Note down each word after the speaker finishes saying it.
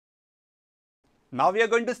Now we are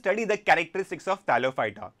going to study the characteristics of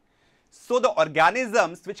Thallophyta. So the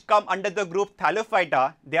organisms which come under the group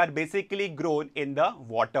Thallophyta, they are basically grown in the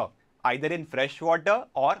water, either in fresh water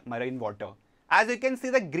or marine water. As you can see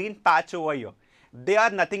the green patch over here, they are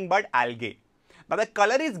nothing but algae. Now the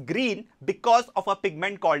color is green because of a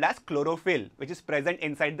pigment called as chlorophyll, which is present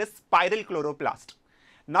inside the spiral chloroplast.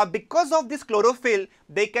 Now because of this chlorophyll,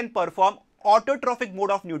 they can perform autotrophic mode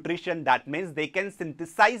of nutrition. That means they can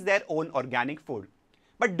synthesize their own organic food.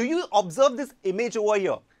 But do you observe this image over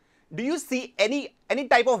here? Do you see any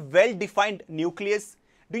type of well-defined nucleus?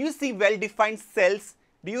 Do you see well-defined cells?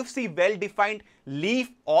 Do you see well-defined leaf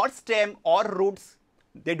or stem or roots?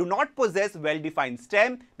 They do not possess well-defined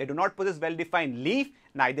stem, they do not possess well-defined leaf,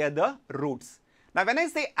 neither the roots. Now when I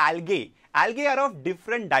say algae, algae are of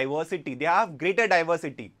different diversity, they have greater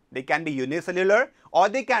diversity. They can be unicellular or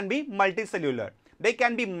they can be multicellular. They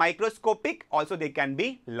can be microscopic, also they can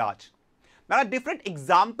be large. Now different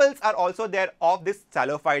examples are also there of this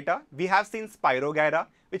Thallophyta. We have seen Spirogyra,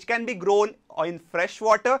 which can be grown in fresh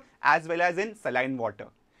water as well as in saline water.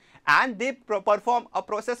 And they perform a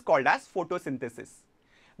process called as photosynthesis.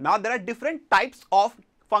 Now there are different types of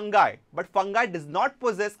fungi, but fungi does not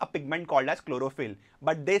possess a pigment called as chlorophyll,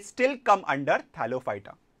 but they still come under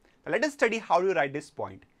Thallophyta. Now let us study how to write this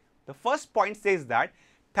point. The first point says that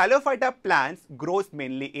Thallophyta plants grows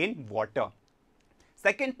mainly in water.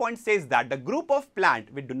 Second point says that the group of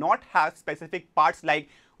plant which do not have specific parts like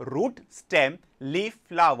root, stem, leaf,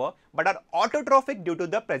 flower, but are autotrophic due to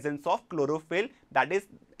the presence of chlorophyll that is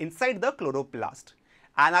inside the chloroplast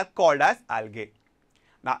and are called as algae.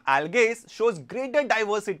 Now algae shows greater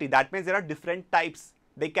diversity, that means there are different types.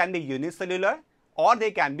 They can be unicellular or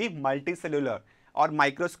they can be multicellular or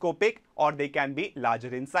microscopic or they can be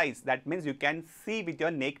larger in size. That means you can see with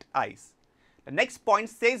your naked eyes. The next point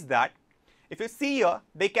says that if you see here,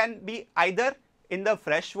 they can be either in the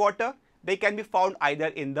fresh water, they can be found either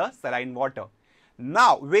in the saline water.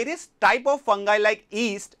 Now, various type of fungi like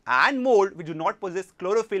yeast and mold which do not possess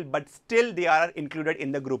chlorophyll, but still they are included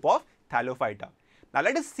in the group of Thallophyta. Now,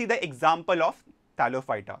 let us see the example of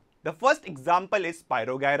Thallophyta. The first example is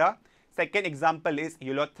Spirogyra, second example is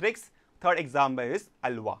Ulothrix, third example is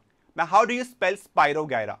Alva. Now, how do you spell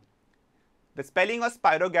Spirogyra? The spelling of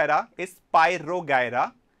Spirogyra is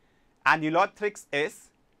Spirogyra and Ulothrix is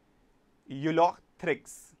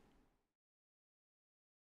Ulothrix.